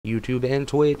YouTube and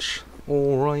Twitch.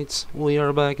 Alright, we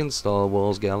are back in Star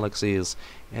Wars Galaxies,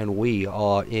 and we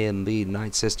are in the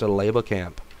Night Sister Labor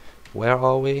Camp. Where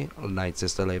are we? Night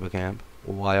Sister Labor Camp.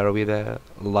 Why are we there?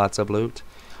 Lots of loot.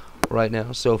 Right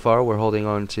now, so far, we're holding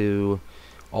on to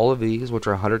all of these, which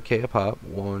are 100k a pop.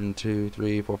 1, 2,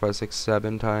 3, 4, 5, 6,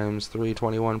 7 times 3,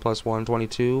 21 plus 1,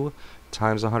 22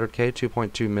 times 100k,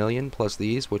 2.2 million, plus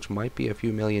these, which might be a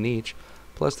few million each,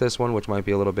 plus this one, which might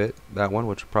be a little bit, that one,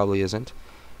 which probably isn't.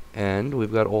 And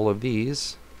we've got all of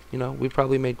these. You know, we've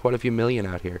probably made quite a few million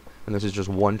out here. And this is just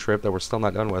one trip that we're still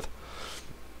not done with.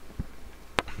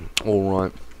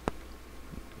 Alright.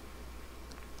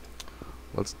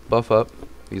 Let's buff up.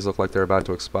 These look like they're about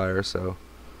to expire, so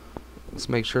let's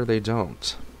make sure they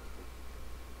don't.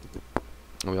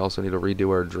 And we also need to redo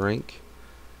our drink,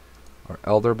 our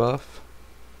elder buff,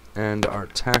 and our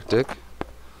tactic,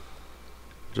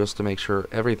 just to make sure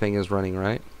everything is running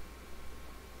right.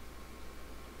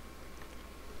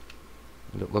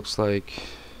 And it looks like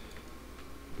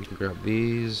we can grab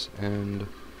these and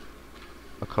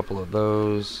a couple of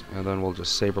those, and then we'll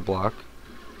just saber block.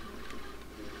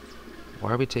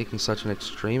 Why are we taking such an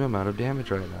extreme amount of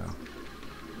damage right now?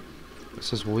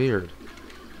 This is weird.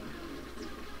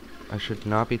 I should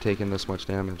not be taking this much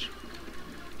damage.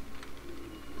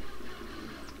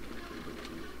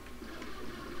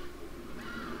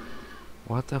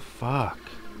 What the fuck?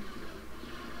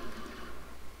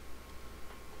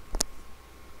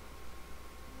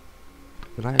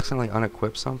 Did I accidentally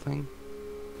unequip something?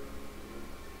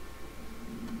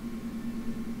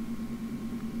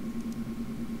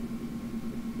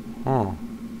 Huh.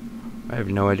 I have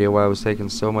no idea why I was taking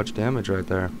so much damage right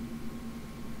there.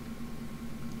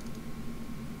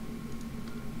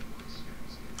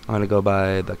 I'm gonna go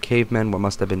by the cavemen, what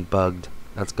must have been bugged.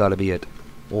 That's gotta be it.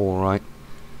 Alright.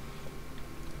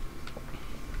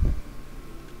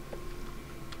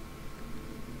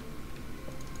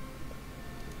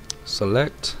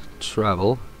 Select,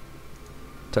 travel,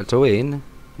 Tatooine,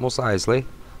 Mos Eisley.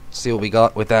 See what we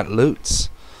got with that loot.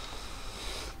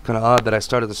 Kinda odd that I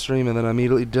started the stream and then I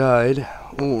immediately died.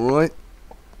 Alright.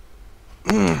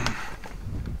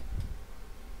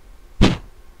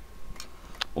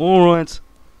 Alright.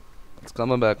 It's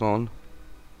coming back on.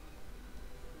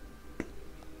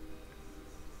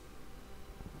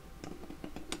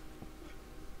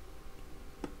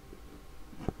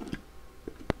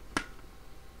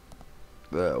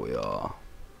 There we are.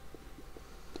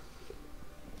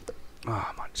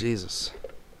 Oh my Jesus.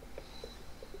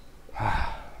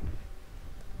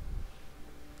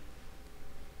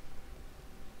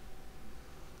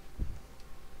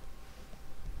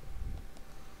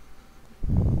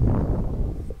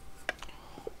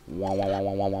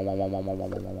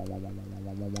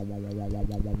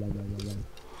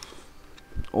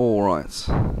 Alright.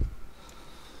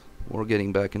 We're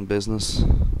getting back in business.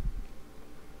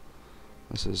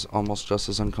 This is almost just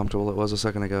as uncomfortable as it was a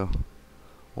second ago.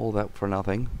 All that for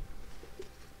nothing.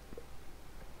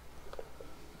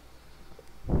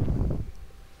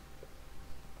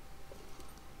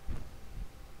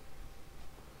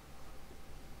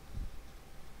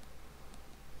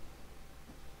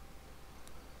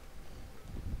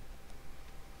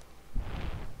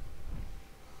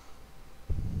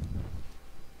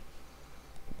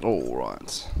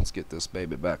 Alright, let's get this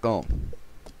baby back on.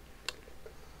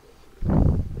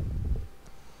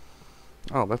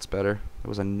 Oh, that's better. There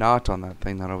was a knot on that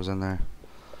thing that I was in there.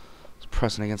 I was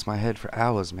pressing against my head for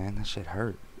hours, man. That shit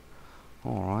hurt.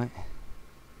 Alright.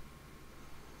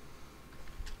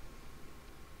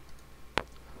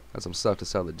 Got some stuff to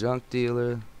sell the junk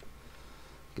dealer.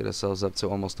 Get ourselves up to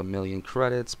almost 1 million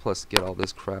credits. Plus get all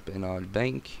this crap in our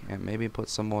bank. And maybe put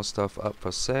some more stuff up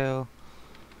for sale.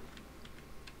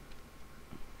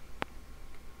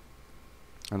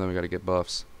 And then we gotta get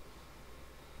buffs.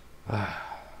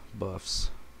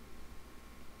 Buffs.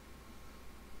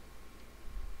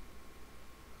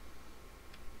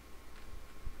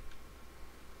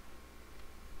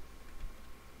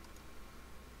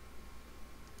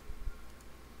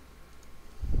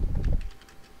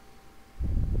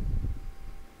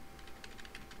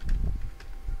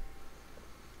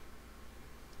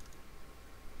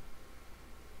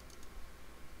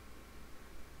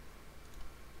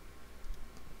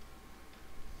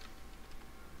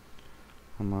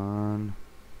 Come on.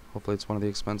 Hopefully it's one of the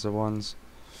expensive ones.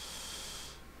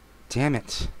 Damn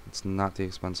it. It's not the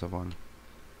expensive one.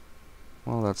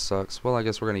 Well, that sucks. Well, I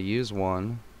guess we're going to use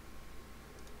one.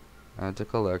 Add to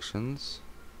collections.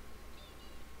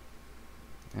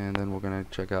 And then we're going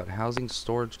to check out Housing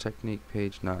Storage Technique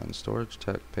page 9. Storage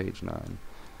Tech page 9.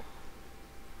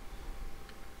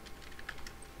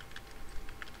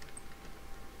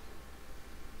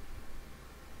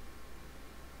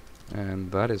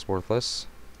 and that is worthless.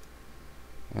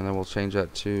 And then we'll change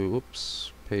that to,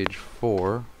 oops, page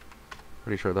 4.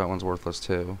 Pretty sure that one's worthless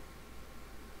too.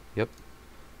 Yep.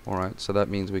 Alright, so that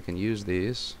means we can use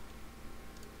these.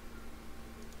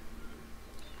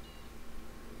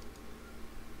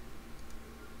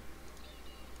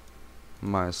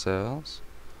 My sales.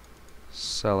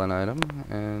 Sell an item,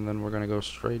 and then we're going to go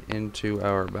straight into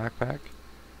our backpack.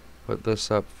 Put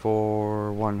this up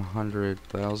for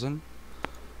 100,000.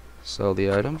 Sell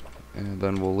the item, and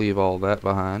then we'll leave all that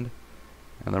behind.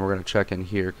 And then we're going to check in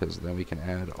here, because then we can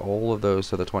add all of those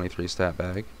to the 23 stat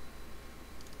bag.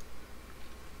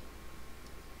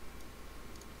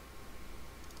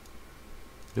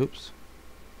 Oops.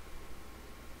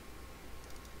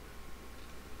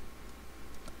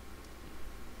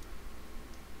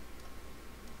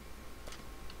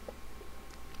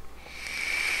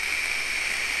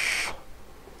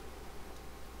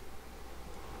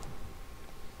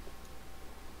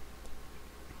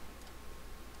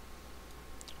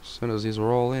 As soon as these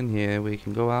are all in here, we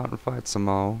can go out and fight some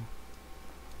more.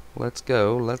 Let's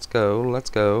go, let's go,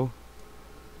 let's go.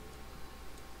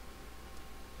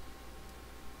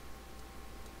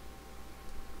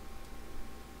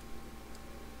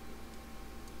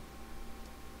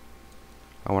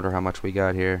 I wonder how much we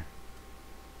got here.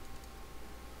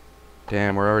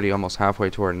 Damn, we're already almost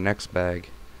halfway to our next bag.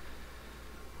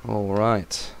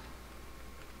 Alright.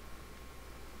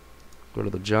 Go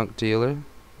to the junk dealer.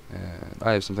 And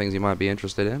I have some things you might be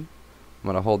interested in. I'm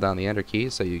going to hold down the enter key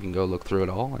so you can go look through it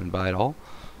all and buy it all.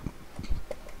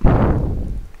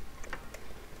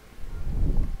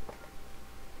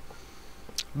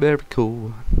 Very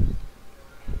cool.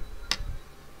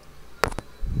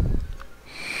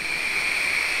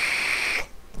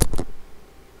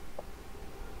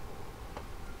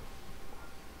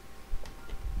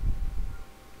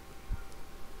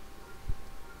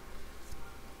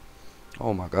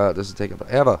 Oh my god, this is taking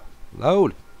forever.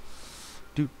 Load!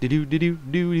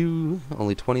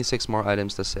 Only 26 more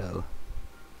items to sell.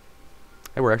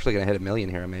 Hey, we're actually gonna hit 1 million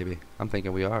here, maybe. I'm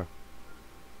thinking we are.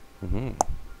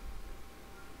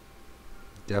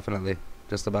 Definitely.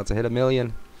 Just about to hit 1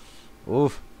 million.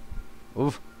 Oof.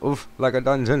 Oof. Oof. Like a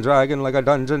dungeon dragon, like a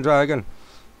dungeon dragon.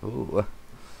 Ooh.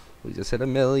 We just hit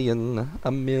 1 million.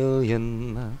 1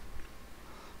 million.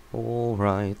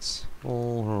 Alright.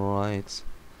 Alright.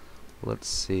 Let's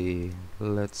see.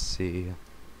 Let's see.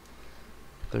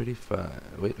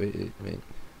 35. Wait.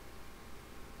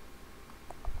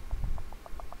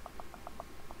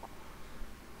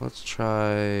 Let's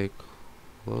try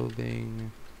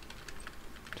clothing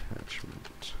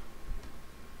attachment.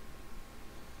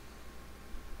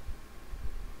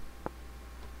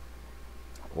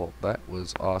 Well, that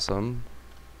was awesome.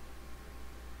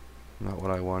 Not what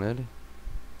I wanted.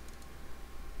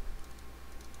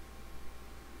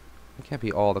 It can't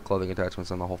be all the clothing attachments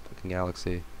in the whole fucking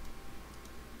galaxy.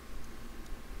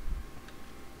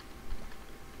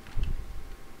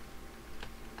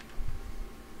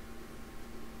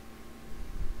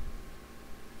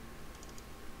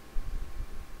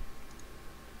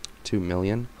 $2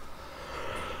 million.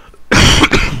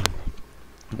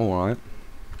 Alright.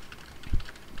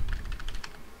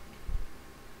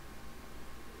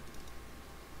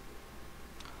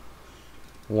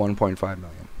 1.5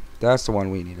 million. That's the one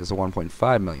we need, is the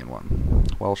 1.5 million one.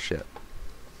 Well, shit.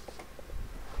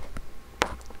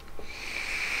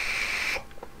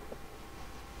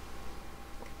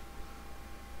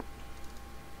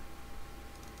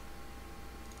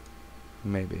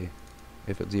 Maybe.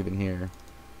 If it's even here.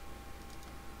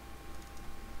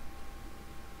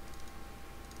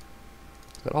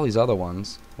 Got all these other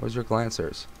ones. Where's your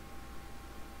glancers?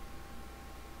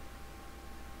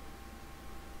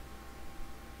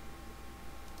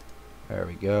 There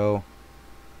we go.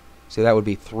 See, that would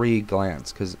be 3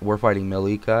 glance, because we're fighting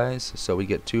melee guys, so we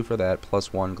get 2 for that,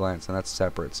 plus 1 glance, and that's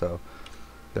separate, so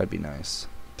that'd be nice.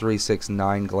 3, 6,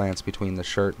 9 glance between the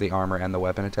shirt, the armor, and the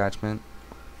weapon attachment.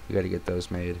 You gotta get those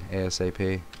made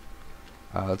ASAP.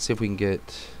 Let's see if we can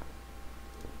get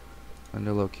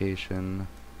under location.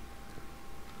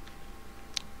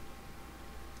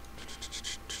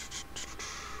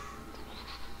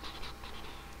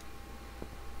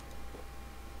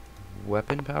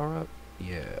 Weapon power up?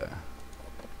 Yeah.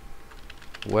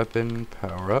 Weapon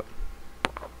power up.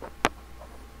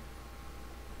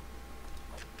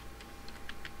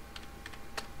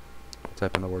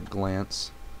 Type in the word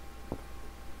glance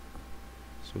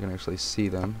so we can actually see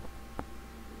them.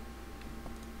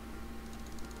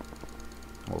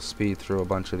 We'll speed through a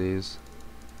bunch of these.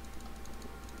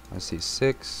 I see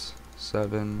 6,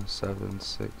 7, 7,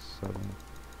 6, 7.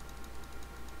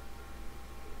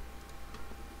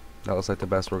 6, That looks like the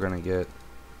best we're gonna get.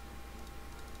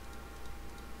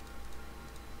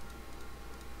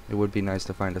 It would be nice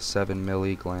to find a 7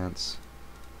 milli glance.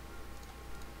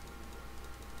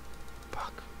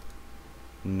 Fuck.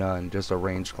 None, just a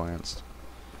range glance.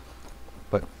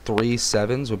 But 3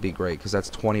 7s would be great, because that's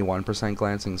 21%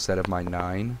 glancing instead of my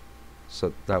 9.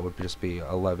 So that would just be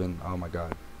 11. Oh my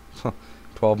god.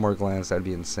 12 more glance, that'd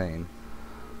be insane.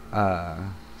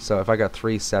 So if I got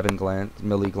 3 7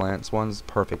 milli glance ones,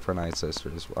 perfect for Night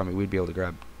Sisters. I mean, we'd be able to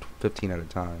grab 15 at a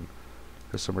time.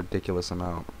 There's some ridiculous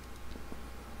amount.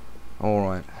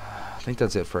 Alright, I think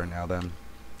that's it for now then.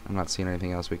 I'm not seeing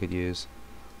anything else we could use.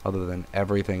 Other than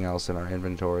everything else in our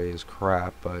inventory is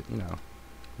crap, but, you know,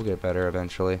 we'll get better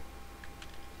eventually.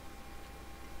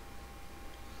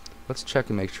 Let's check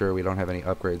and make sure we don't have any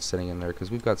upgrades sitting in there, because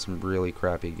we've got some really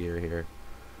crappy gear here.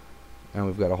 And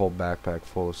we've got a whole backpack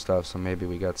full of stuff, so maybe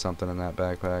we got something in that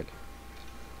backpack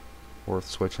worth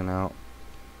switching out.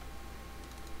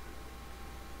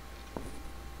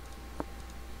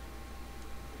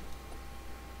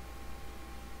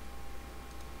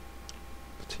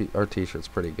 Our t-shirt's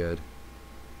pretty good.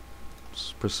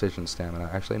 It's precision stamina.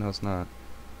 Actually, no, it's not.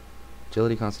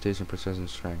 Agility, constitution, precision,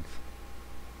 strength.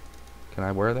 Can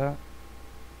I wear that?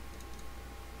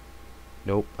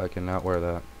 Nope, I cannot wear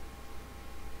that.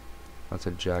 That's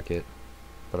a jacket.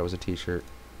 Thought it was a t-shirt.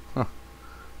 Huh.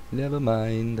 Never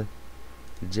mind.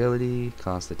 Agility,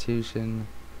 constitution.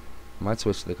 I might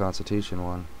switch to the constitution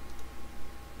one.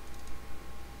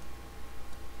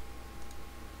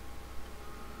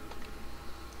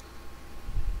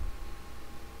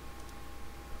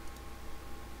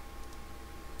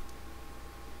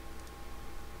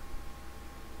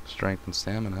 Strength and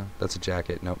stamina. That's a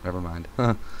jacket. Nope, never mind.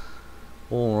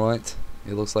 Alright.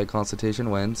 It looks like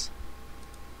constitution wins.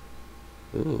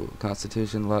 Ooh,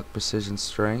 constitution, luck, precision,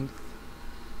 strength.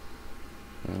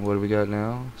 And what do we got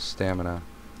now? Stamina.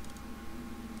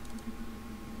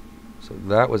 So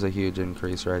that was a huge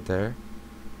increase right there.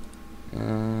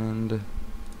 And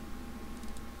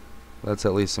that's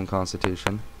at least some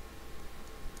constitution.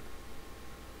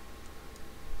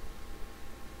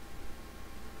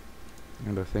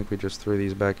 And I think we just threw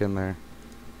these back in there.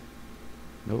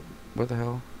 Nope. What the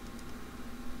hell?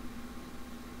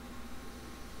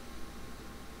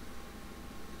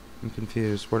 I'm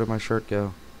confused. Where did my shirt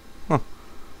go? Huh.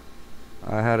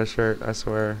 I had a shirt, I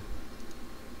swear.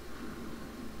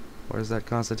 Where's that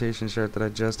constitution shirt that I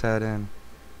just had in?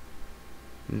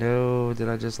 No, did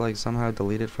I just like somehow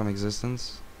delete it from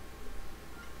existence?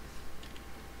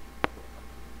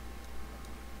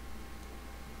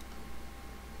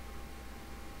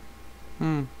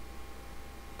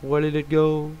 Where did it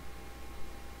go?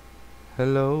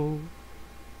 Hello?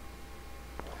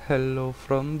 Hello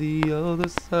from the other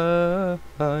side.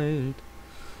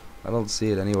 I don't see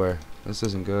it anywhere. This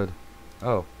isn't good.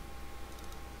 Oh.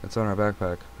 It's on our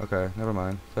backpack. Okay, never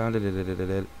mind. Found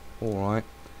it. Alright.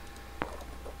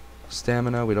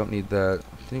 Stamina, we don't need that.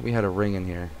 I think we had a ring in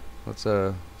here. Let's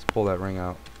pull that ring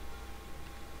out.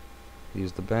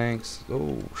 Use the banks.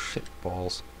 Oh, shit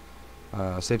balls.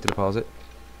 Safety deposit.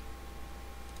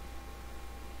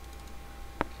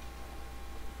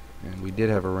 And we did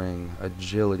have a ring.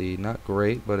 Agility, not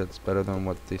great, but it's better than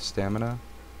what the stamina.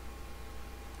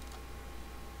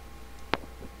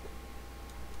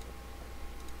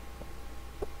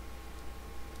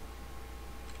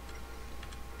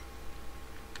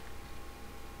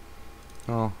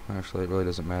 Oh, actually, it really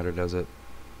doesn't matter, does it?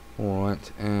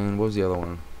 Alright, and what was the other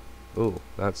one? Ooh,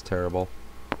 that's terrible.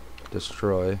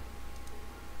 Destroy.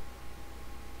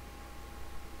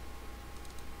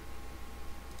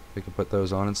 We could put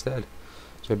those on instead.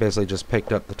 So we basically just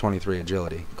picked up the 23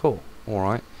 agility. Cool.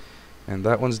 Alright. And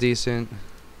that one's decent.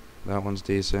 That one's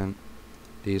decent.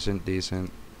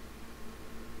 Decent.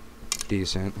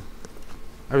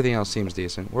 Everything else seems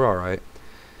decent. We're alright.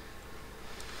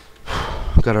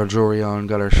 Got our jewelry on,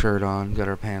 got our shirt on, got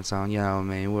our pants on. Yeah, I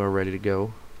mean, we're ready to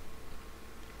go.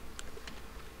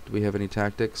 Do we have any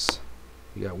tactics?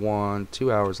 We got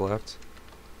 2 hours left.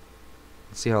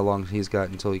 Let's see how long he's got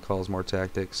until he calls more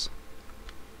tactics.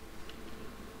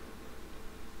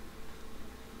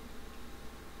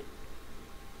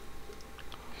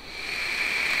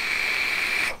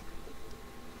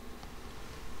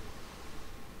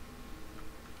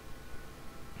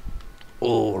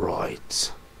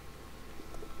 Alright.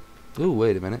 Ooh,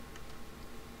 wait a minute.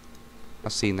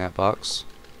 I've seen that box.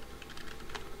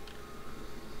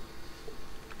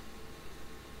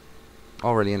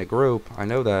 Already in a group. I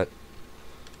know that.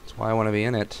 That's why I want to be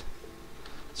in it.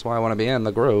 That's why I want to be in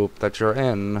the group that you're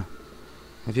in.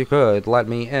 If you could let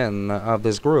me in of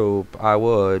this group, I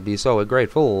would be so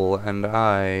grateful. And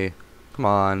come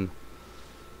on.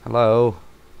 Hello.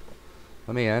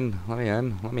 Let me in. Let me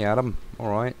in. Let me at him.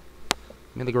 Alright.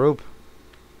 I'm in the group.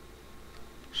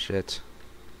 Shit.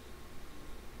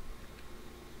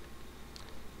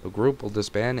 The group will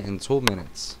disband in 2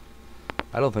 minutes.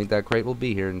 I don't think that crate will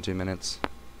be here in 2 minutes.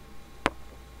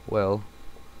 Well,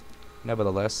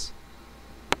 nevertheless,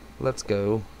 let's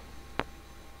go.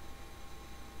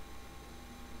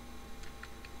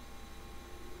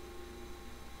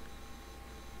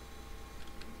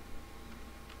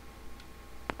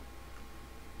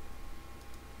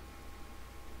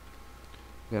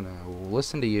 I'm gonna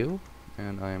listen to you,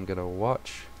 and I am gonna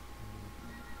watch.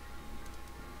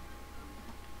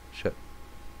 Shit.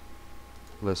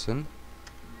 Listen.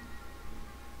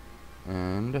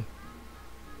 And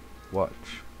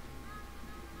watch.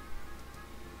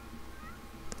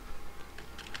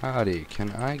 Howdy,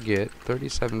 can I get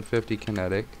 3750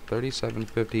 kinetic,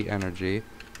 3750 energy,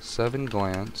 7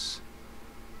 glance,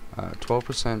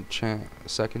 12%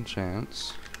 second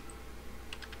chance,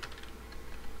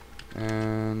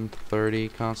 and 30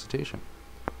 constitution?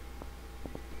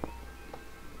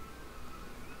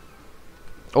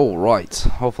 Alright,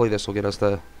 hopefully this will get us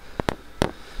the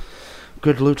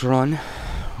good loot run.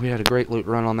 We had a great loot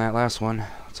run on that last one.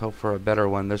 Let's hope for a better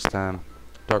one this time.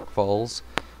 Dark Falls.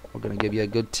 We're gonna give you a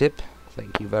good tip.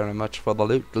 Thank you very much for the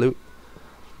loot.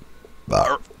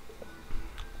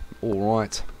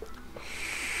 Alright.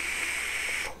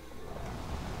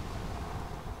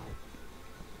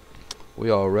 We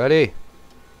are ready.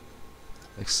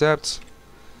 Accept.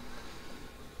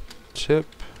 Chip.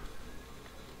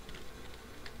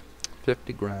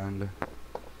 50 grand.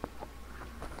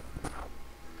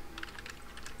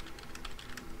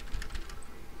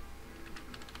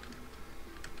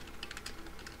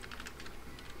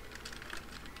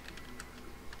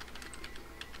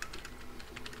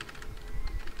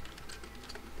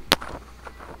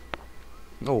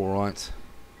 Alright.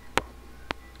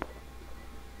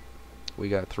 We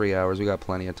got 3 hours. We got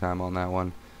plenty of time on that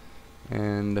one.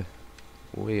 And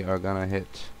we are gonna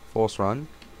hit force run.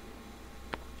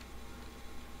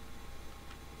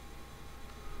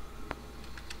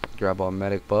 Grab our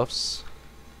medic buffs.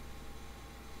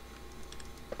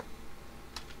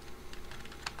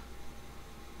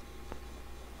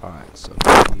 Alright, so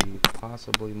we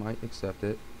possibly might accept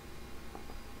it.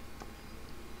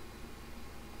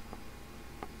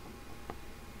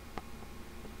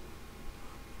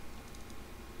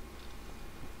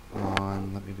 Come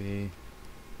on, let me be.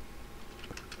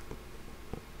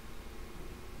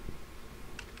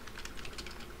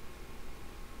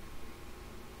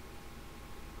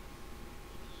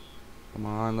 Come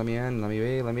on, let me in, let me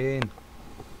be, let me in.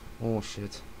 Oh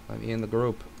shit, let me in the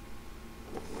group.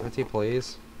 Pretty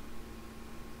please.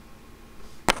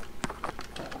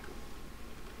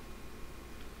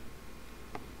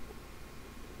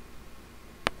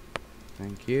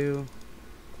 Thank you.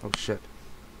 Oh shit.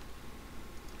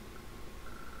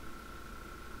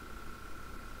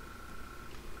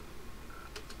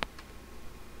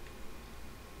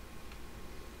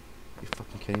 Are you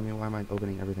fucking kidding me? Why am I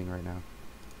opening everything right now?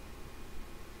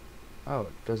 Oh,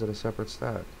 it does it a separate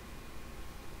stat.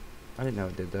 I didn't know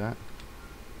it did that.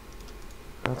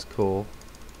 That's cool.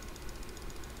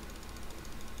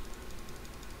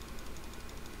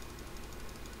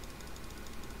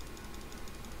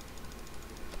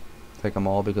 Take them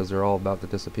all because they're all about to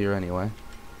disappear anyway.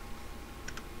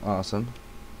 Awesome.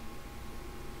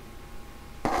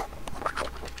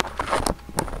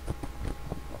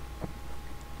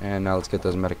 And now let's get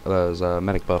those medic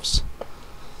buffs.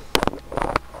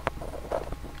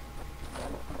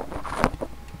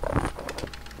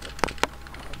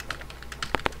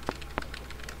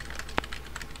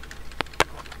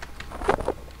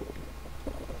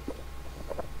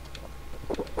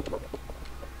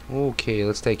 Okay,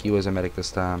 let's take you as a medic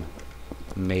this time,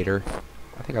 Mater.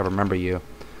 I think I remember you.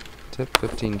 Tip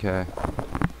 15k.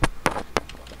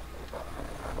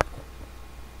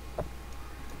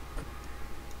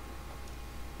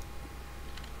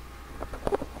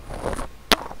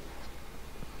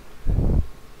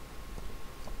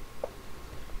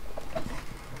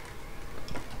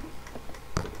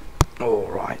 All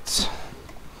right.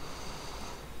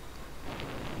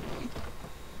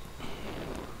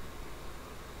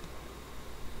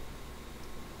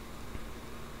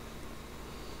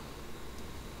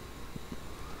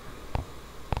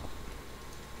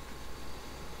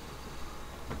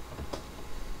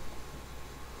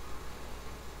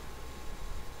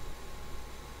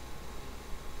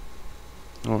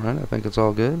 Alright, I think it's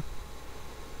all good.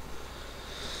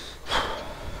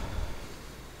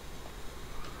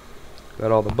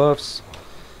 Got all the buffs.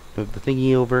 Move the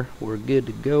thingy over. We're good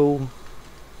to go.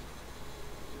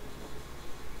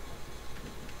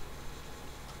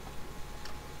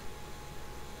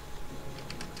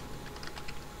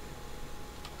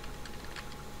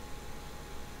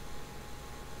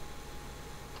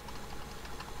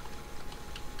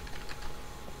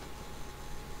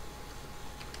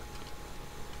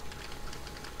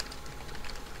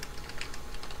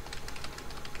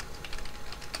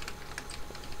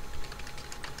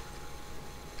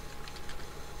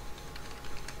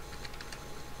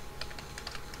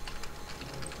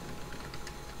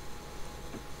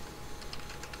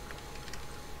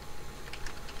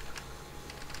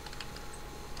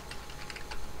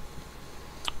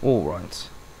 Alright.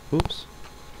 Oops.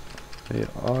 They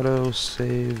auto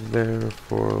save there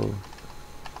for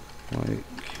like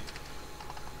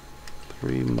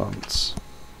 3 months.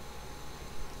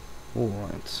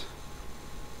 Alright.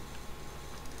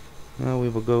 Now we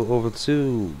will go over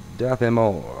to Death and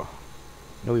More.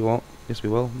 No we won't. Yes we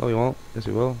will. No we won't. Yes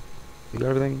we will. We got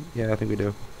everything? Yeah, I think we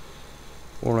do.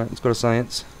 Alright, let's go to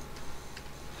science.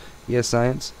 Yeah,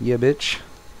 science. Yeah, bitch.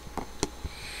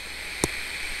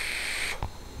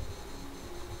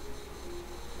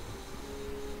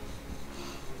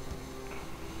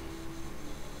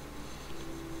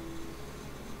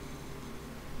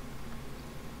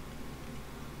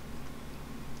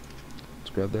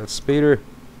 Let's grab that speeder.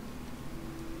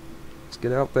 Let's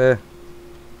get out there.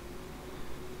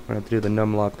 We're gonna have to do the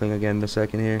numlock thing again in a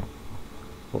second here.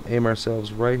 We'll aim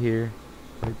ourselves right here,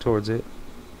 right towards it.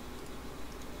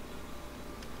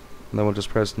 And then we'll just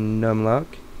press numlock.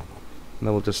 And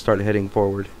then we'll just start heading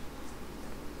forward.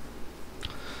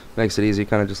 Makes it easy,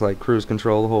 kind of just like cruise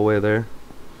control the whole way there.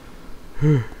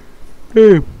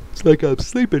 It's like I'm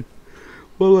sleeping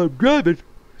while I'm driving.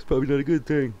 It's probably not a good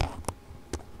thing.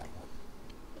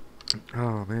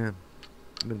 Oh man,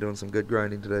 I've been doing some good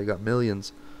grinding today. Got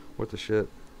millions worth of shit.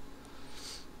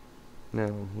 Now,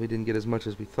 we didn't get as much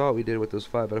as we thought we did with those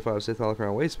 5x5 Sith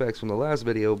Holocron weight specs from the last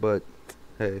video, but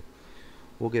hey,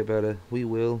 we'll get better. We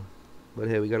will. But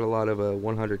hey, we got a lot of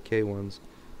 100k ones.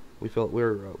 We felt we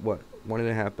were, what,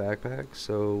 1.5 backpacks,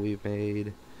 so we've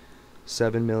made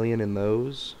 7 million in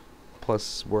those.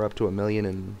 Plus, we're up to 1 million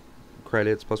in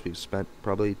credits, plus we've spent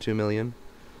probably 2 million.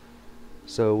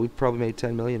 So we've probably made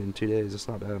 10 million in 2 days. It's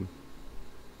not bad.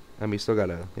 And we still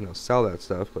gotta, you know, sell that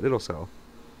stuff, but it'll sell.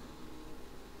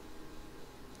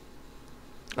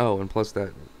 Oh, and plus that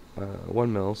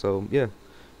 1 mil, so yeah,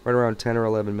 right around 10 or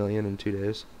 11 million in 2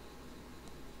 days.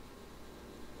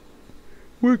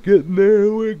 We're getting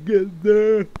there, we're getting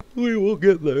there. We will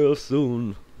get there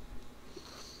soon.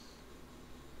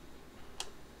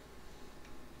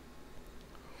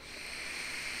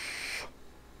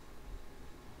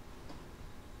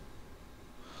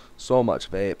 So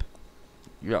much vape.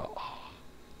 Yeah.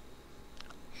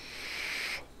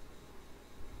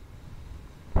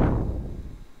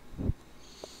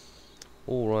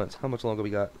 Alright, how much longer we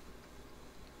got?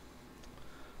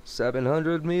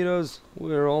 700 meters.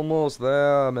 We're almost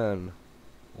there, man.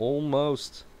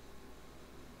 Almost.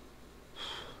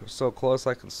 We're so close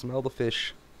I can smell the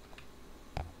fish.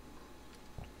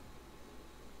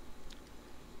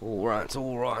 Alright,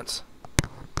 alright.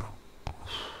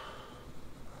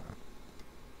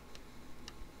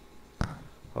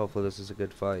 Hopefully this is a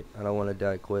good fight. I don't want to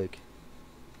die quick.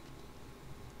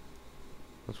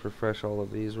 Let's refresh all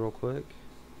of these real quick.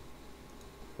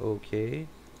 Okay.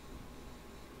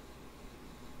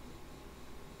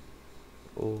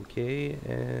 Okay,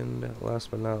 and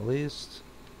last but not least.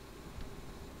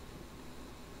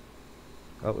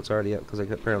 Oh, it's already up because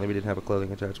apparently we didn't have a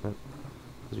clothing attachment.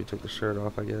 Because we took the shirt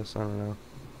off, I guess. I don't know.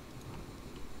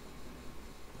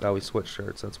 Oh, we switched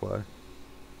shirts, that's why.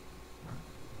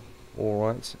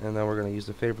 Alright, and then we're going to use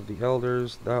the Favor of the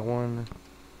Elders, that one.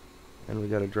 And we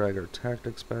got to drag our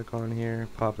tactics back on here.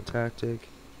 Pop a tactic.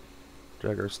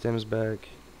 Drag our stems back.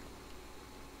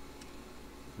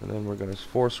 And then we're going to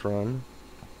force run.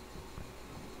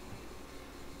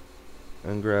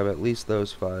 And grab at least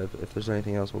those 5. If there's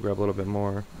anything else, we'll grab a little bit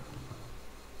more.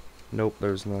 Nope,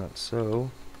 there's not.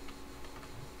 So,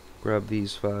 grab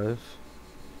these 5.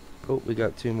 Oh, we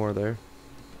got 2 more there.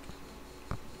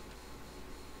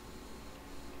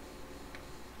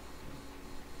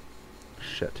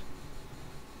 Shit.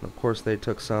 Of course they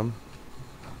took some.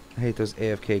 I hate those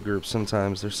AFK groups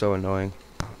sometimes, they're so annoying.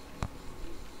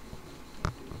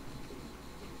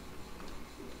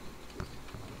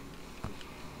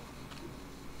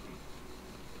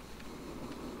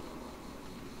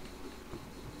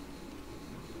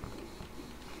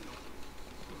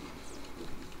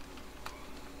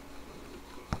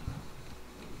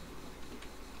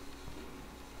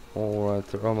 Alright,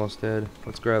 they're almost dead.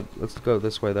 Let's go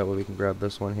this way, that way we can grab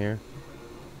this one here.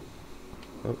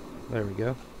 Oh, there we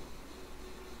go.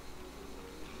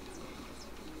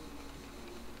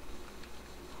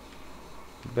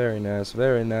 Very nice,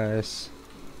 very nice.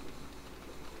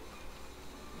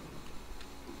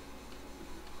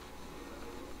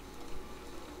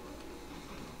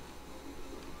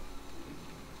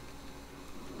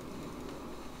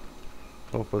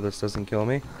 Hopefully this doesn't kill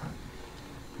me.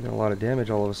 Got a lot of damage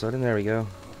all of a sudden. There we go.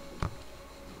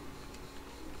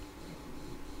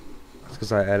 It's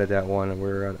because I added that one and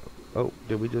we're at... Oh,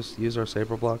 did we just use our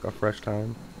saber block a fresh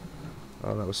time?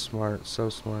 Oh, that was smart. So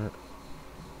smart.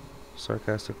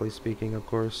 Sarcastically speaking, of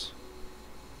course.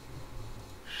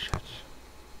 Shit.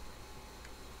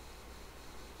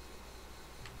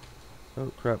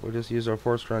 Oh, crap. We just used our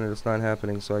force run and it's not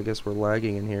happening, so I guess we're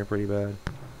lagging in here pretty bad.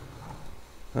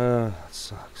 That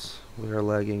sucks. We are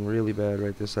lagging really bad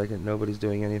right this second. Nobody's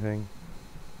doing anything.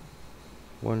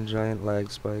 One giant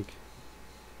lag spike.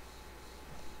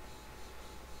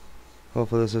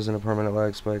 Hopefully this isn't a permanent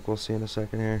lag spike. We'll see in a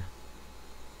second here.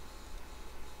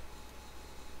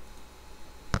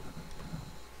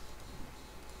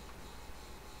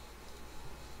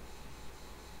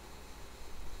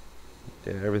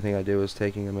 Yeah, everything I do is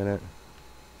taking a minute.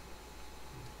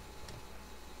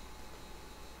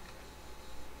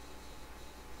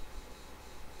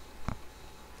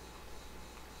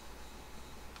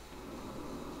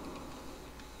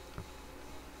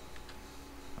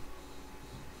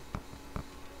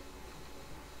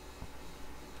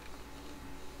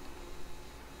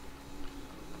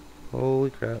 Holy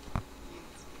crap.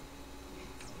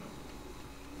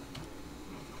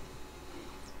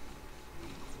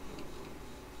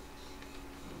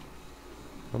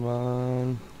 Come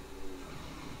on.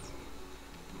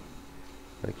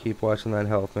 I keep watching that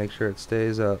health, make sure it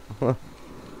stays up. If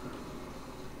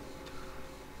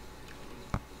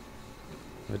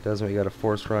it doesn't, we gotta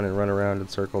force run and run around in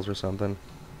circles or something.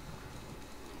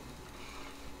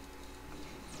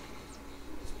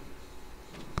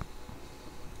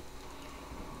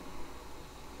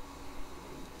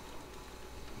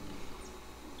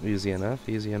 Easy enough,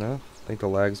 easy enough. I think the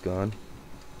lag's gone.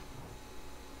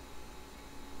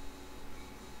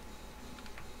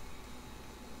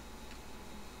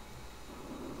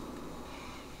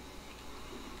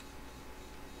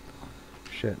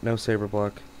 Shit, no saber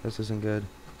block. This isn't good.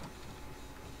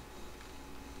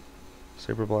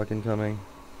 Saber block incoming.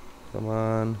 Come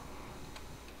on.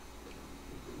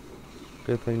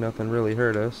 Good thing nothing really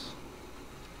hurt us.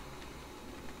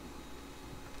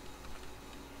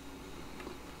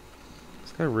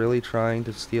 This guy really trying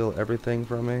to steal everything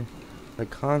from me?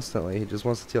 Like constantly, he just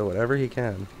wants to steal whatever he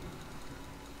can.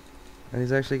 And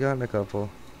he's actually gotten a couple.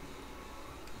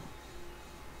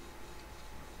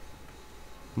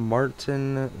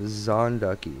 Martin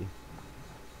Zonducky.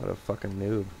 What a fucking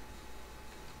noob.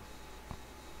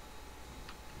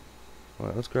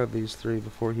 Alright, let's grab these three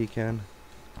before he can.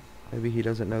 Maybe he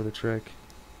doesn't know the trick.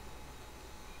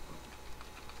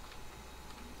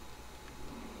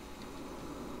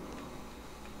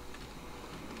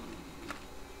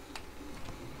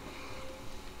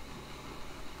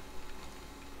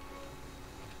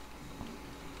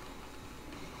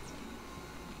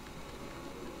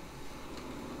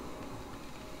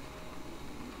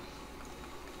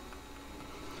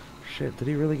 Shit, did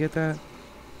he really get that?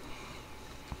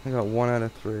 I got 1 out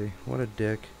of 3. What a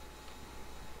dick.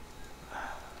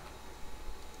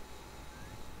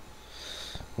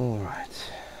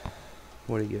 Alright.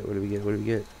 What do you get? What do we get? What do we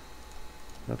get?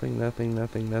 Nothing, nothing,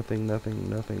 nothing, nothing, nothing,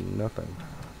 nothing, nothing.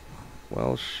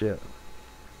 Well, shit.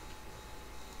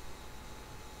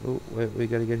 Oh, wait, we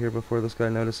gotta get here before this guy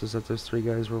notices that there's 3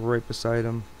 guys. We're right beside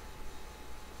him.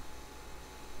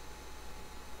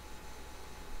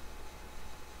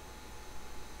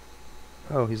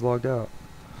 Oh, he's logged out.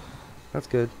 That's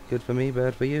good. Good for me,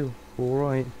 bad for you.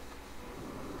 Alright.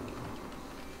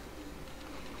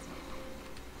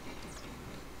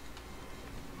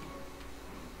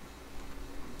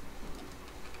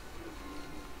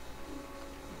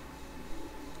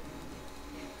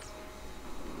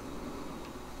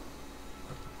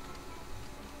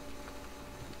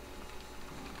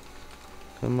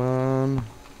 Come on.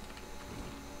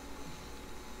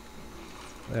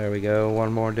 There we go.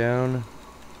 One more down.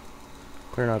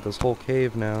 Clearing out this whole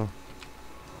cave now.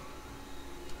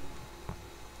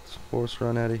 Let's force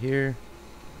run out of here.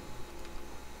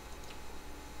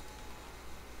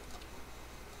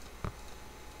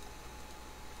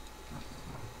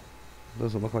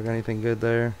 Doesn't look like anything good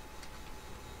there.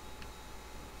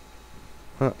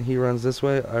 Huh, he runs this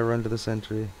way, I run to the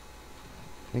sentry.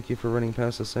 Thank you for running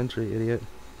past the sentry, idiot.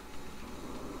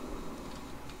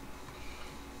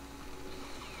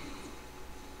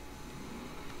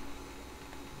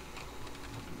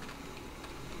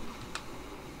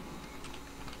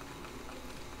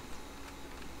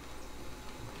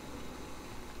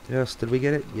 Yes, did we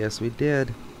get it? Yes, we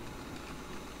did.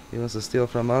 He wants to steal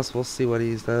from us. We'll see what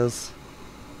he does.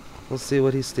 We'll see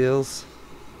what he steals.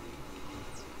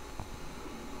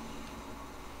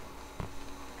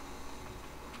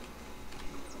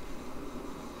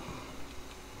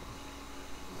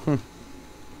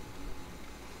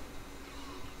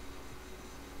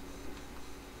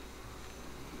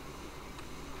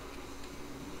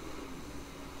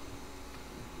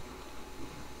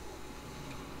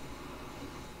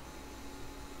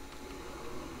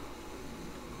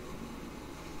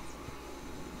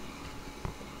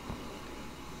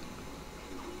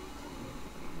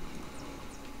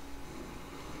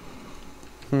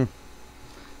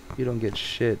 You don't get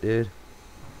shit, dude.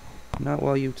 Not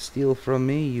while you steal from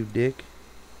me, you dick.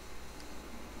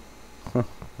 I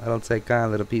don't take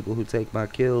kindly to people who take my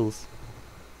kills.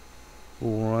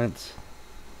 Alright.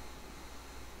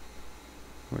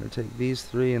 We're gonna take these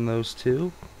 3 and those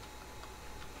 2.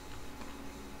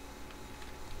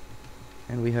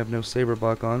 And we have no saber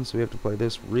block on, so we have to play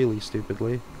this really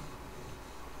stupidly.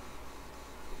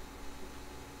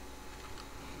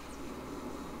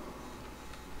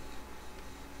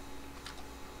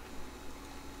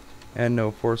 And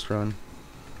no force run.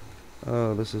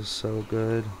 Oh, this is so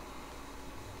good.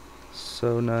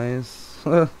 So nice.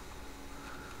 Alright,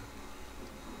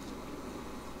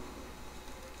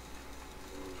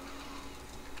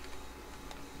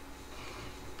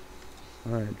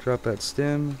 drop that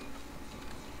stem.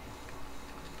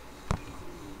 I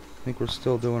think we're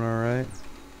still doing alright.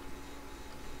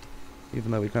 Even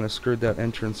though we kind of screwed that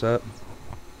entrance up.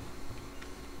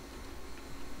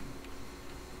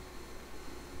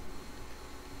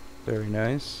 Very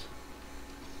nice.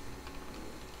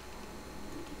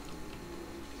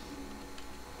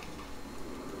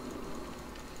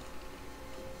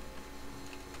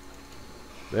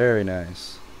 Very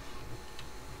nice.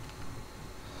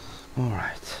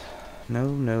 Alright.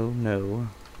 No, no, no.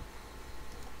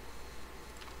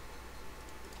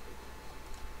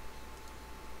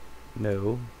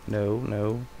 No, no,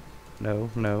 no. No,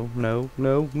 no, no,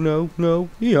 no, no, no.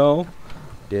 Y'all.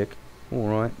 Dick.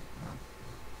 Alright.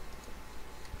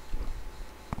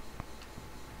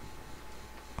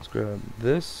 Let's grab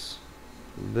this,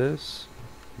 this,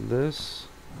 this,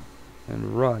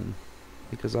 and run.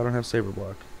 Because I don't have saber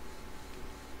block.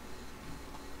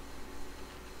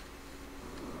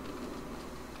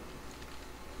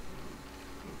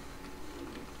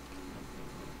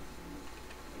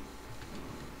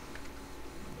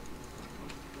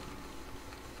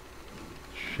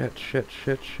 Shit, shit,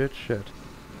 shit, shit, shit.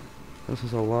 This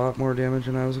is a lot more damage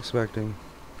than I was expecting.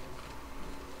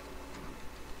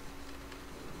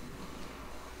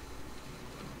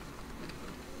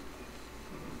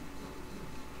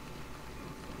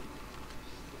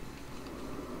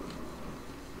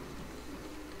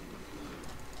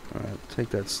 Alright, take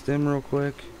that stem real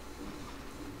quick.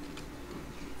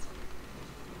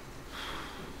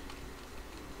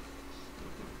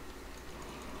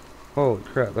 Holy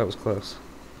crap, that was close.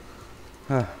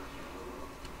 Ah.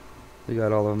 We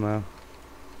got all of them now.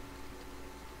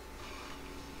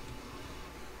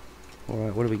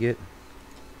 Alright, what do we get?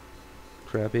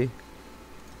 Crappy.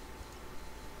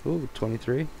 Ooh,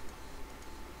 23.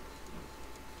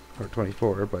 Or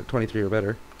 24, but 23 or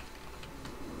better.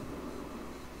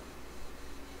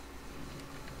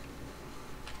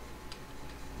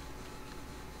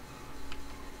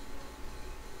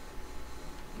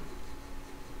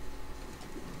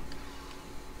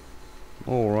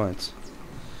 Alright.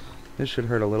 This should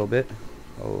hurt a little bit.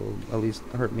 Oh, at least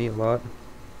hurt me a lot.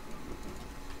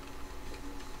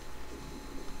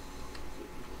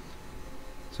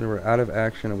 So we're out of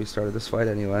action and we started this fight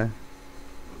anyway.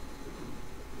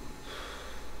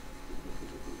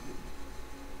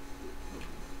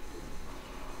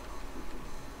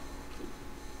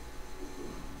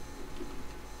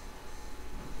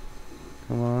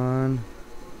 Come on.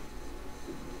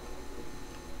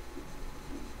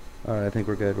 Alright, I think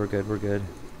we're good, we're good, we're good.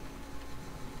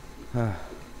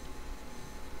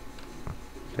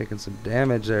 Taking some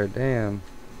damage there, damn.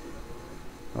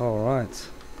 Alright.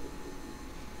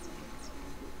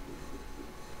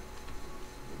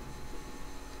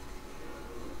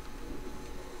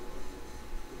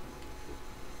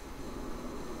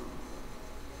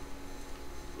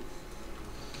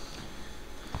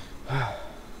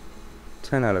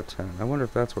 Ten out of 10. I wonder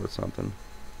if that's worth something.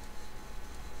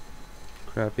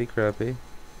 Crappy, crappy.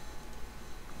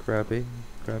 Crappy,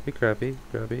 crappy, crappy,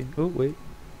 crappy. Oh, wait.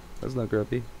 That's not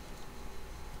crappy.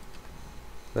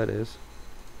 That is.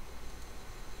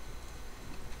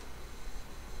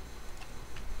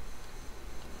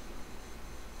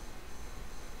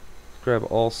 grab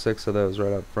all 6 of those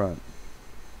right up front.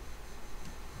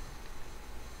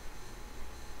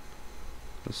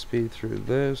 Let's speed through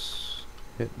this.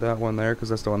 Hit that one there, because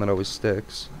that's the one that always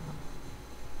sticks.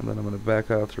 And then I'm going to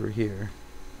back out through here.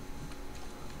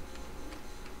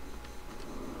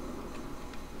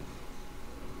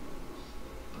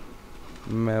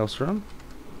 Maelstrom.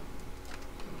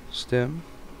 Stem.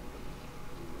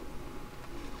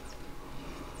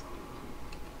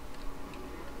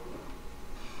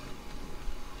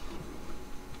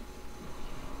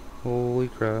 Holy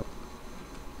crap.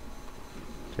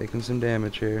 Taking some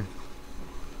damage here.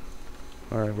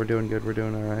 Alright, we're doing good, we're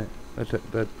doing alright.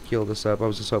 That healed us up. I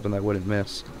was just hoping that wouldn't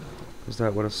miss, because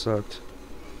that would have sucked.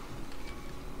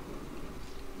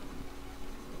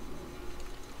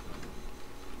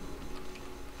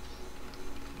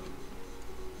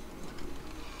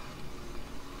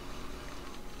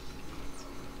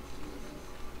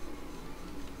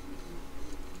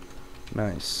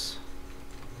 Nice.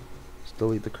 Let's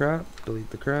delete the crap, delete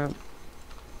the crap.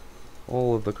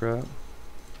 All of the crap.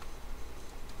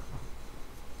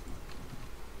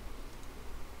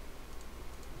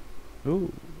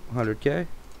 Ooh, 100k.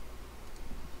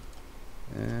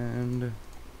 And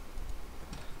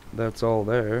that's all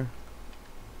there.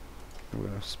 We're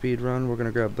gonna speed run. We're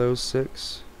gonna grab those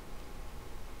 6.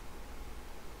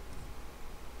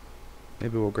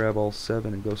 Maybe we'll grab all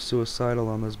 7 and go suicidal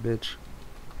on this bitch.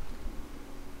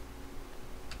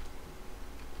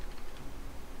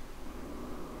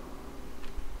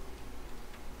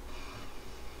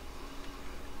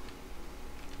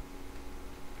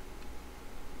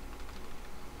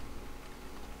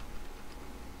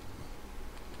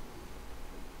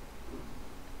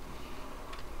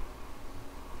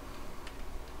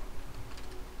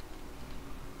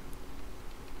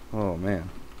 Oh man,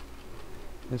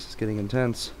 this is getting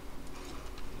intense.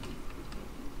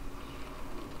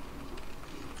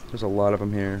 There's a lot of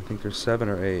them here. I think there's 7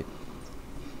 or 8.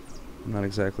 I'm not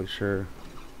exactly sure.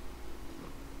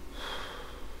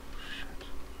 Shit.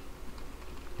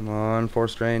 Come on,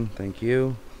 force drain. Thank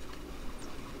you.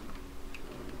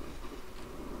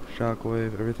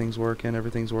 Shockwave. Everything's working.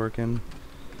 Everything's working.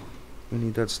 We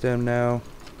need that stem now.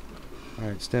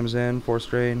 Alright, stem's in. Force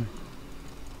drain.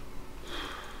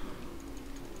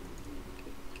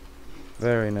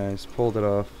 Very nice. Pulled it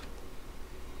off.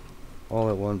 All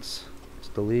at once. Let's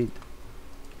delete.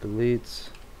 Deletes.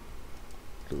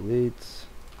 Deletes.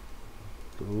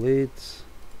 Deletes.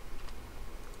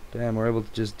 Damn, we're able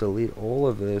to just delete all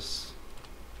of this.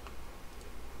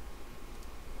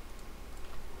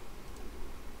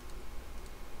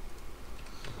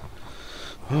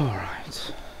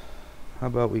 Alright. How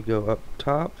about we go up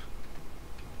top?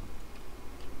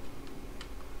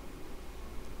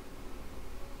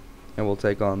 And we'll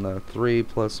take on the 3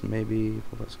 plus maybe.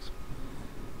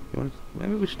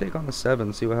 Maybe we should take on the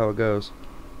 7. See how it goes.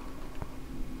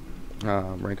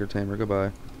 Ranker Tamer,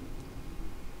 goodbye.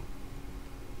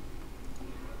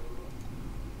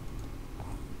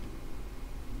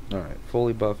 All right,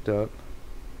 fully buffed up.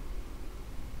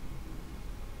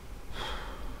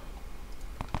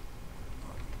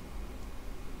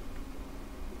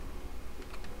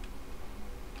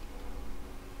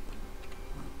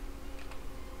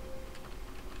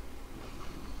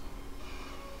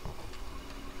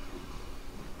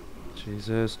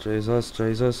 Jesus, Jesus,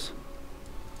 Jesus.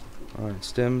 Alright,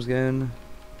 stems again.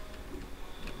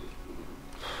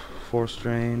 Force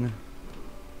drain.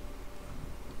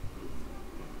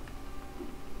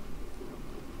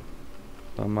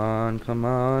 Come on, come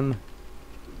on.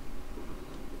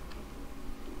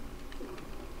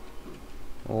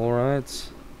 Alright.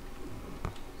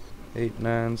 8,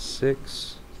 9,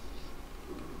 6.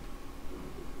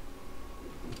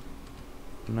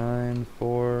 9,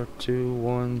 4, 2,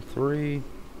 1, 3,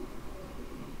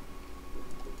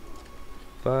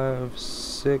 5,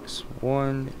 6,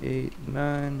 1, 8,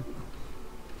 9,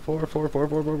 4, 4, 4, 4,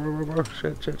 4, 4, 4, 4.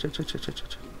 Shit, shit, shit, shit, shit, shit,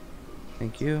 shit.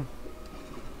 Thank you.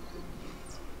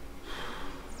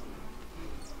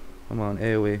 Come on,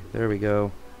 AoE. There we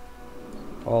go.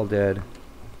 All dead.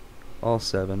 All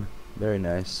 7. Very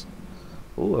nice.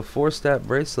 Ooh, a 4-stat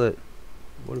bracelet.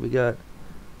 What do we got?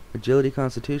 Agility,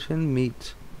 Constitution,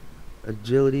 meet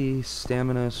agility,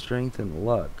 stamina, strength, and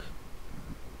luck.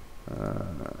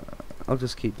 I'll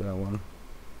just keep that one.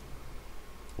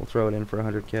 We'll throw it in for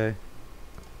 100k.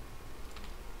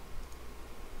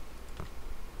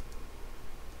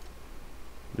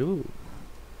 Ooh,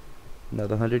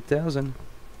 another 100,000.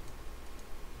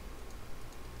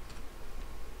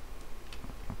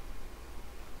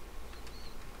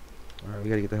 Alright, we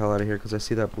gotta get the hell out of here because I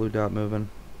see that blue dot moving.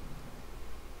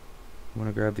 I want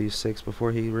to grab these 6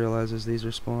 before he realizes these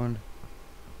are spawned.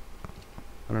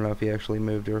 I don't know if he actually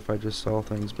moved or if I just saw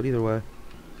things, but either way.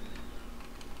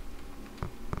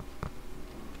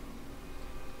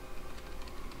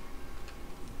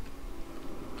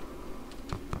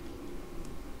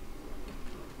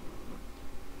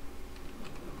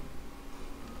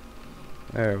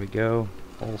 There we go.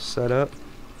 All set up.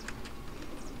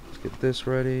 Let's get this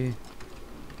ready.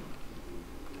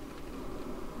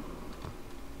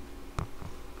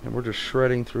 And we're just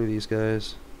shredding through these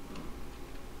guys.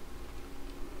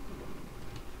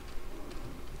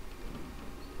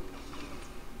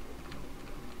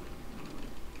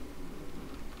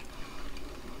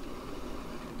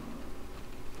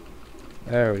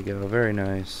 There we go, very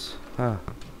nice. Huh.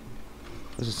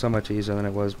 This is so much easier than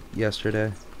it was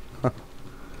yesterday.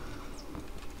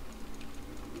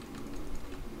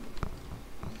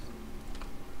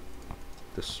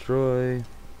 Destroy.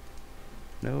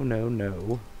 No, no,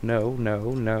 no. No,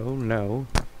 no, no, no.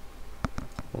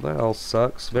 Well, that all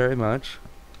sucks very much.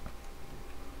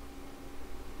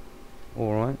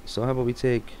 Alright, so how about we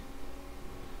take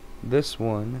this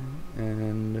one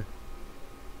and...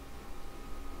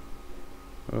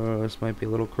 this might be a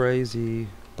little crazy.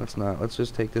 Let's not. Let's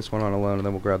just take this one on alone and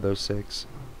then we'll grab those 6.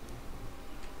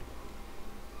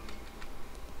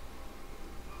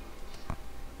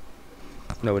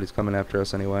 Nobody's coming after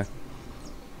us anyway.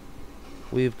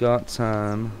 We've got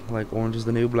time. Like orange is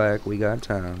the new black, we got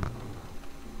time.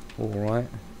 Alright.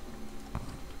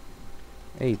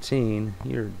 18.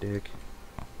 You're a dick.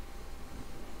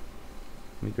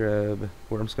 Let me grab...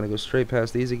 I'm just going to go straight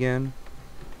past these again.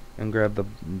 And grab the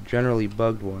generally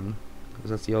bugged one.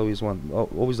 Because that's the always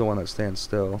the one that stands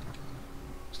still.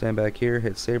 Stand back here,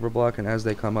 hit saber block, and as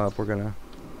they come up, we're going to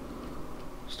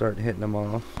start hitting them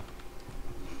off.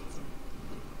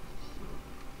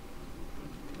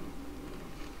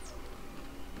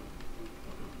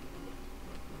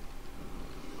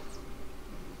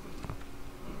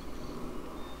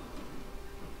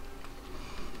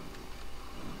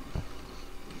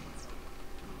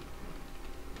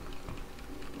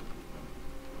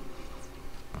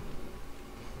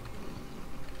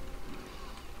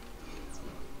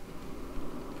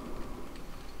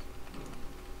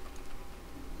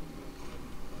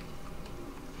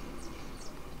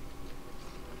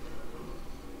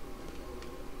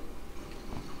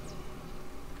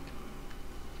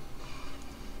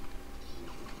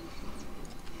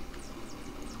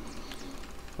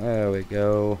 There we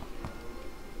go.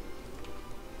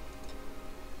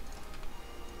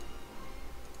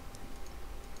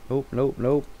 Nope, nope,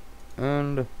 nope.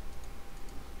 And...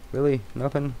 really?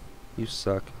 Nothing? You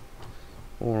suck.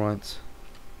 Alright.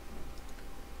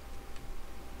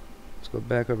 Let's go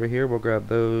back over here. We'll grab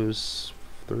those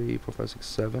 3, 4, 5, 6,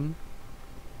 7.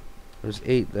 There's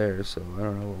 8 there, so I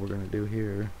don't know what we're gonna do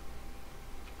here.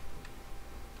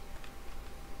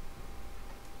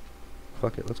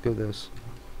 Fuck it, let's go this.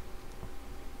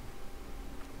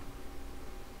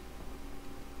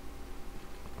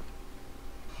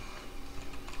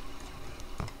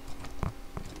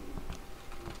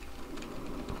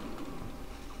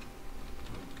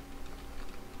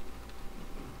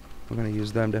 We're going to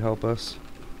use them to help us.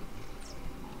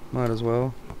 Might as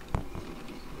well.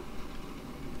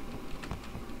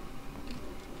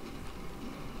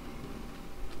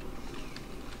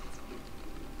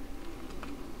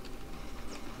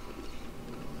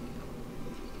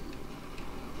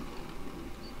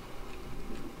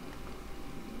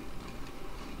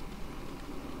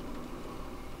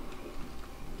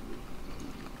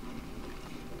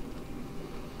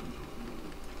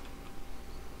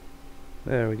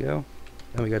 There we go.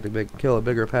 And we got to kill a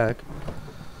bigger pack.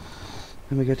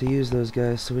 And we got to use those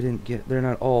guys, so we didn't get... they're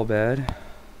not all bad.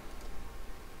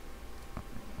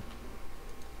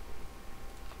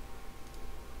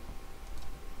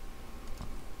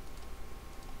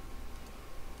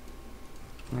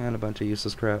 And a bunch of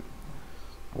useless crap.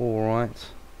 Alright.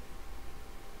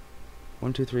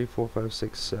 1, 2, 3, 4, 5,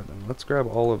 6, 7. Let's grab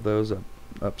all of those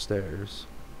upstairs.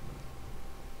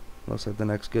 Looks like the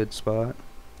next good spot.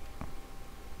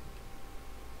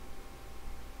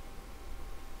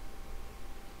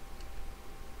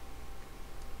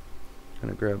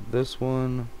 Gonna grab this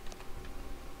one.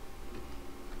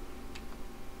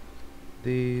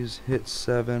 These, hit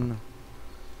 7.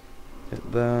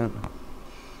 Hit that.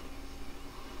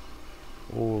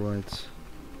 Alright.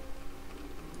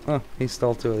 Huh, he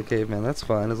stole 2 of the cavemen. That's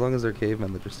fine, as long as they're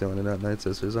cavemen that are stealing it at Night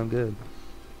Sisters, I'm good.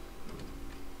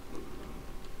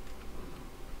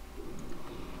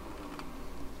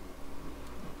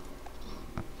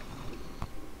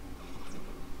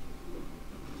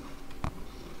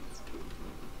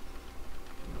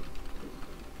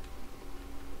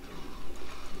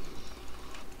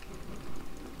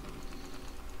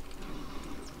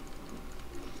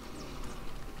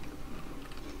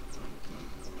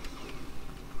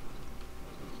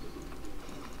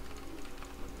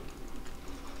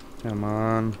 Come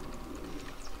on.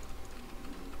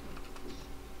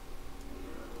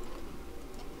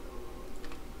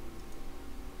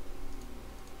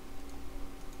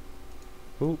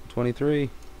 Ooh, 23.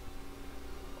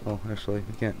 Oh, actually,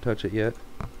 we can't touch it yet.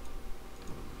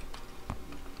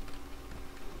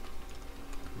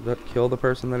 Did that kill the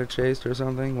person that it chased or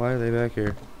something? Why are they back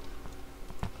here?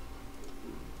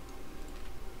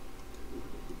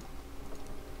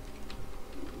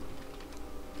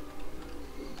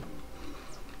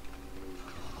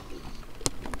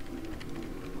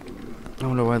 I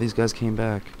wonder why these guys came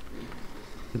back.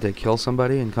 Did they kill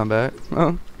somebody and come back?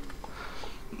 Oh.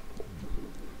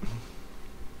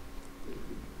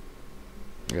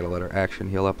 I gotta let our action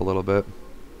heal up a little bit.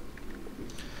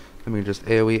 Let me just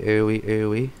AoE, AoE,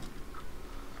 AoE.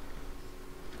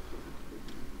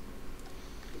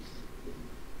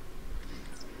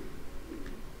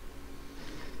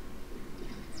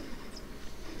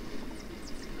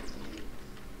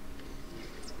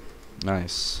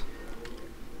 Nice.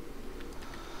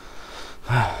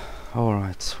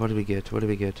 Alright, what do we get? What do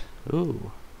we get?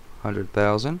 Ooh,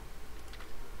 100,000.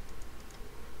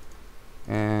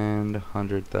 And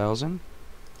 100,000.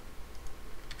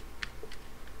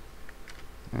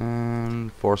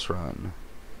 And force run.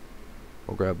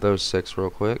 We'll grab those 6 real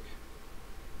quick.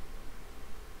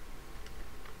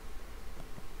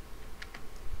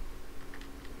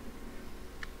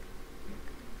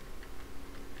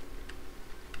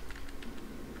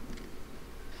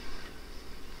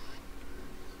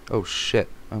 Oh shit,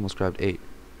 I almost grabbed 8.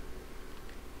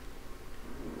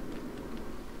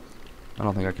 I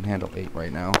don't think I can handle 8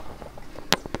 right now.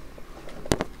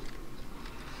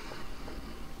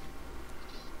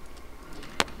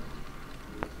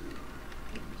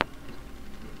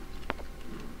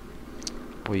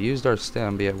 We used our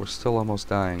stem, but yet we're still almost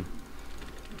dying.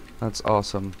 That's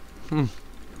awesome.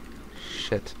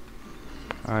 Shit.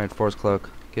 Alright, Force Cloak,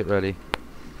 get ready.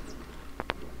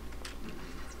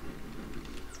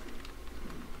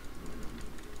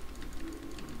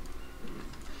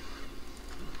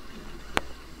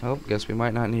 Oh, guess we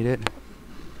might not need it.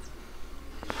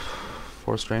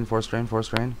 Force Drain, Force Drain, Force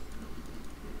Drain.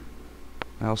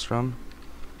 Maelstrom.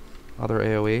 Other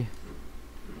AoE.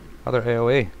 Other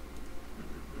AoE.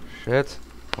 Shit.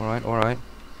 Alright, alright.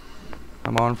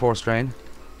 I'm on Force Drain.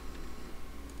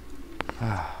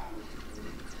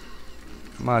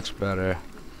 Much better.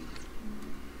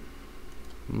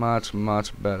 Much,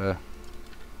 much better.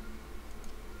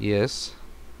 Yes.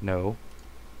 No.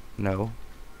 No.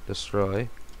 Destroy.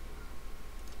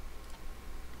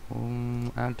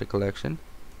 Anti-collection.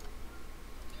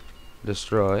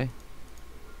 Destroy.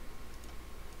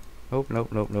 Nope, nope,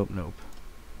 nope, nope,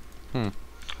 nope.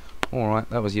 Alright,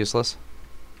 that was useless.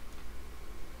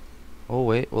 Oh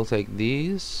wait, we'll take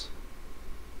these.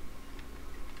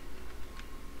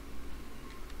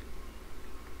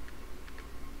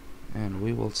 And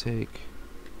we will take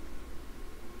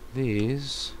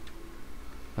these.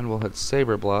 And we'll hit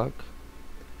Saber Block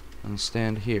and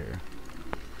stand here.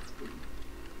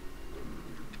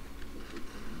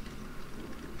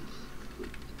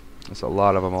 That's a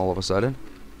lot of them all of a sudden.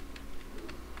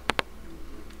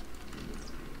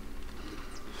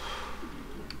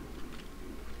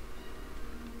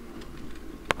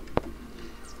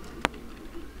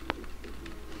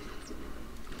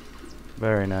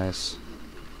 Very nice.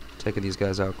 Taking these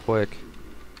guys out quick.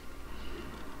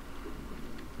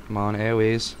 Come on,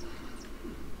 AoEs.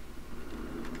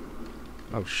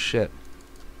 Oh shit.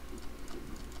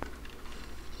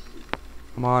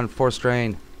 Come on, Force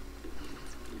Drain.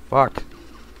 Fuck.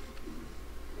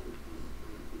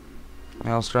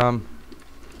 Maelstrom.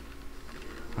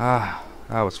 Ah,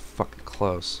 that was fucking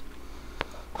close.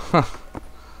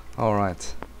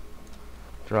 Alright.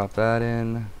 Drop that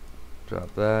in.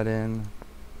 Drop that in.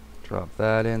 Drop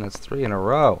that in. That's 3 in a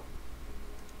row.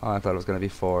 Oh, I thought it was going to be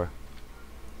 4.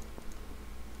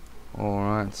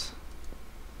 Alright.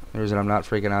 The reason I'm not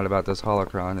freaking out about this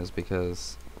holocron is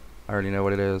because I already know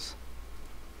what it is.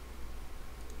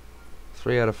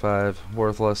 3 out of 5.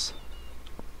 Worthless.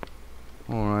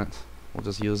 Alright. We'll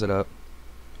just use it up.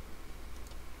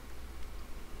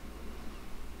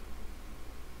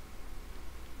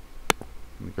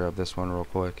 Let me grab this one real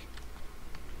quick.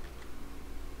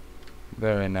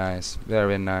 Very nice.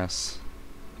 Very nice.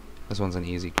 This one's an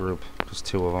easy group. Just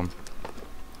 2 of them.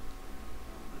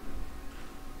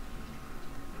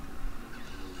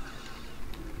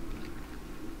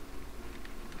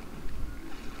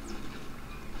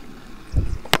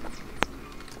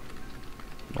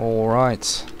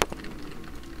 Alright.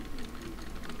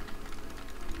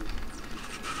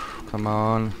 Come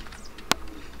on.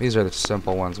 These are the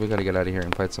simple ones. We gotta get out of here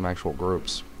and fight some actual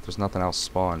groups. There's nothing else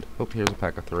spawned. Oh, here's a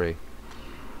pack of 3.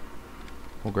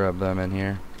 We'll grab them in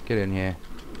here. Get in here.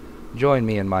 Join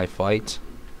me in my fight.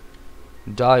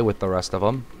 Die with the rest of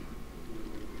them.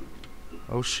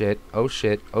 Oh shit, oh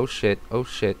shit, oh shit, oh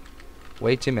shit.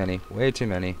 Way too many, way too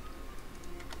many.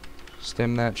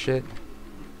 Stem that shit.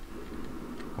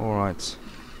 Alright.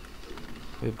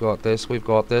 We've got this, we've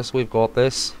got this, we've got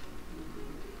this.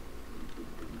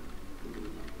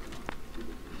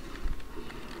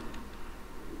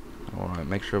 Alright,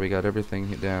 make sure we got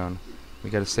everything down. We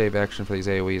gotta save action for these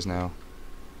AoEs now.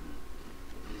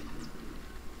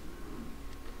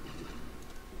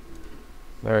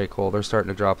 Very cool. They're starting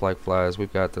to drop like flies.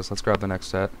 We've got this. Let's grab the next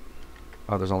set.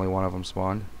 Oh, there's only one of them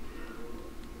spawned.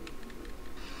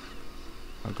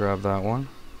 I'll grab that one.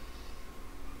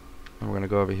 And we're going to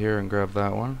go over here and grab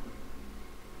that one.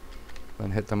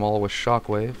 Then hit them all with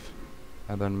Shockwave.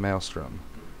 And then Maelstrom.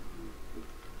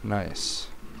 Nice.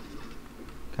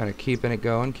 Kind of keeping it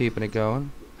going, keeping it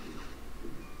going.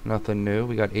 Nothing new.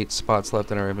 We got 8 spots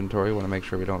left in our inventory. Want to make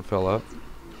sure we don't fill up.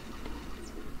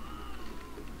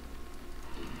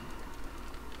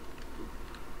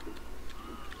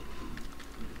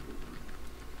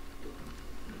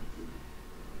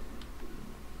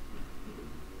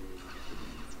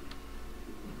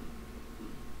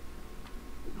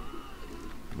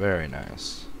 Very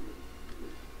nice.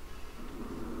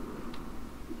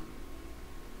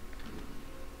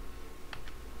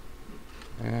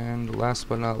 And last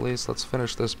but not least, let's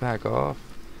finish this pack off.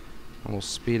 And we'll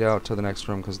speed out to the next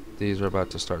room because these are about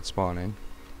to start spawning.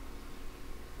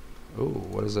 Ooh,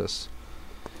 what is this?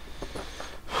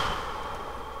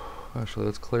 Actually,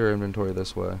 let's clear inventory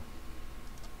this way.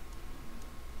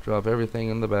 Drop everything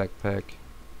in the backpack.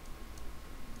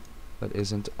 That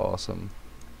isn't awesome.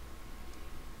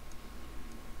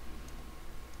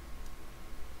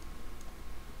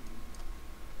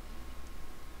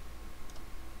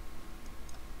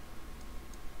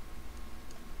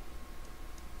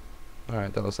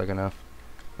 Alright, that looks like enough.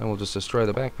 Then we'll just destroy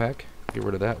the backpack, get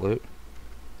rid of that loot.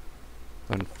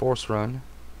 Then force run.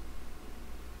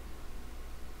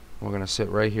 We're going to sit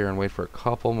right here and wait for a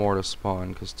couple more to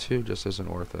spawn, because 2 just isn't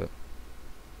worth it.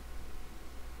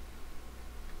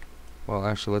 Well,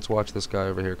 actually, let's watch this guy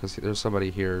over here, because there's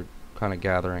somebody here kind of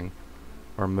gathering,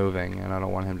 or moving, and I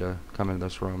don't want him to come into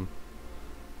this room.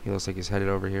 He looks like he's headed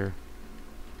over here.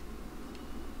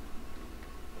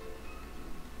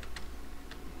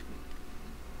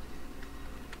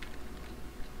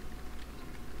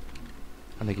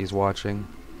 I think he's watching.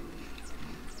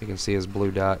 You can see his blue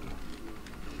dot.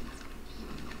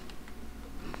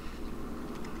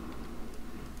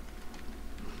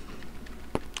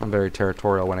 I'm very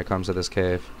territorial when it comes to this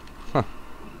cave. Huh.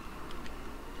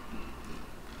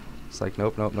 It's like,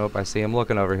 nope, nope, nope. I see him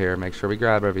looking over here. Make sure we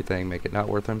grab everything. Make it not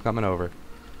worth him coming over.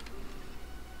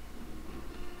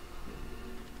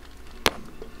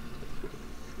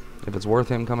 If it's worth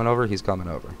him coming over, he's coming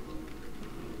over.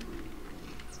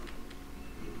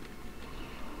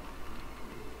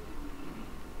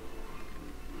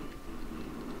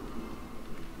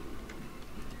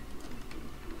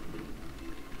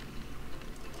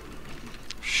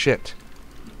 Shit.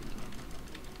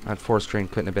 That force train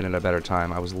couldn't have been at a better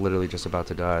time. I was literally just about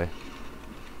to die.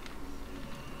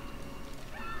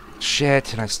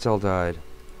 Shit, and I still died.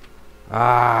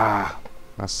 Ah,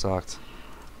 that sucked.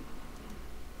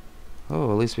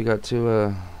 Oh, at least we got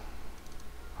to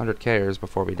 100Kers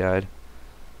before we died.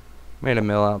 Made a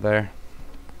mill out there.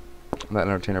 That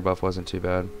entertainer buff wasn't too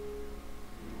bad.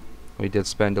 We did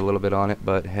spend a little bit on it,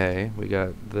 but hey, we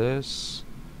got this.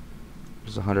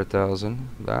 There's 100,000.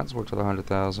 That's worth to the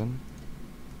 100,000.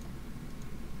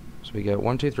 So we get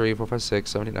 1, 2, 3, 4, 5, 6,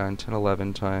 79, 10,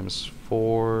 11 times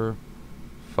 4,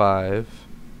 5.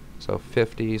 So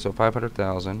 50. So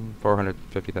 500,000.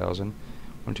 450,000.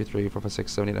 1, 2, 3, 4, 5,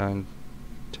 6, 79,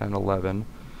 10, 11.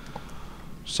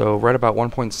 So right about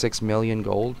 1.6 million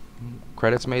gold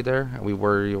credits made there. And we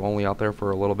were only out there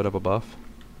for a little bit of a buff.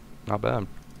 Not bad.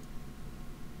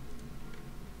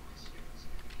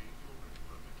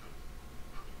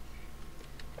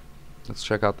 Let's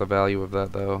check out the value of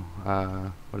that though.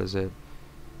 What is it?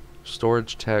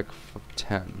 Storage tech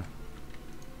 10.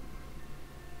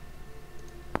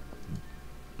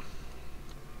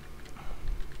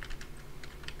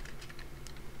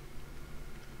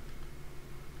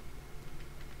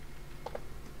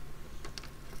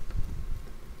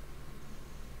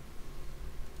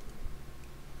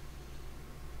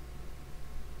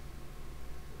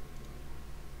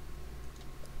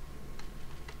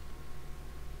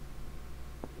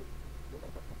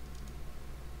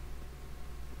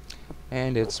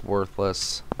 And it's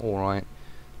worthless. Alright.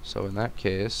 So in that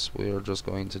case, we are just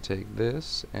going to take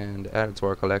this and add it to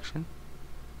our collection.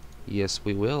 Yes,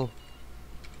 we will.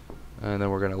 And then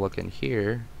we're going to look in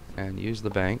here and use the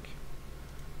bank.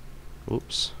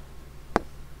 Oops.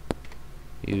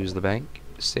 Use the bank.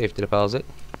 Safety deposit.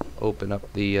 Open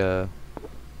up the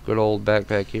good old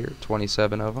backpack here.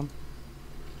 27 of them.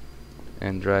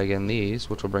 And drag in these,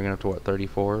 which will bring it up to what,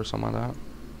 34 or something like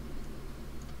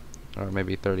that? Or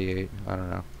maybe 38. I don't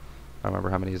know. I don't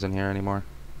remember how many is in here anymore.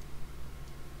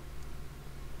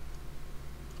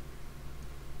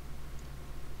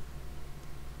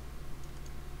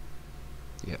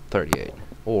 Yeah, 38.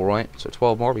 Alright, so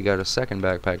 12 more. We got a second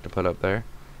backpack to put up there.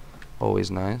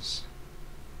 Always nice.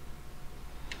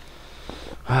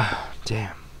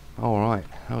 Damn. Alright,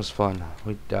 that was fun.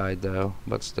 We died though,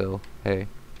 but still, hey.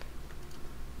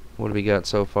 What do we got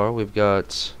so far? We've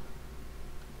got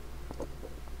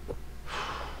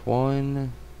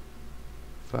 1,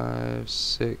 5,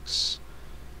 6,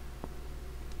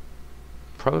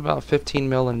 probably about 15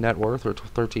 mil in net worth, or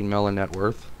 13 mil in net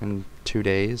worth in 2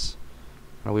 days.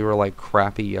 We were like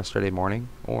crappy yesterday morning.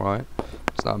 Alright,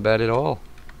 it's not bad at all.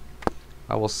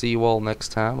 I will see you all next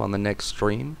time on the next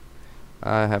stream.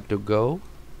 I have to go.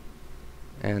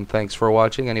 And thanks for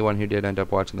watching, anyone who did end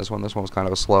up watching this one. This one was kind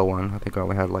of a slow one. I think I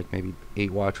only had like maybe 8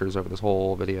 watchers over this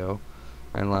whole video.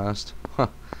 And last.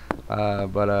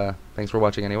 But thanks for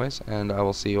watching anyways, and I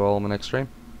will see you all in the next stream.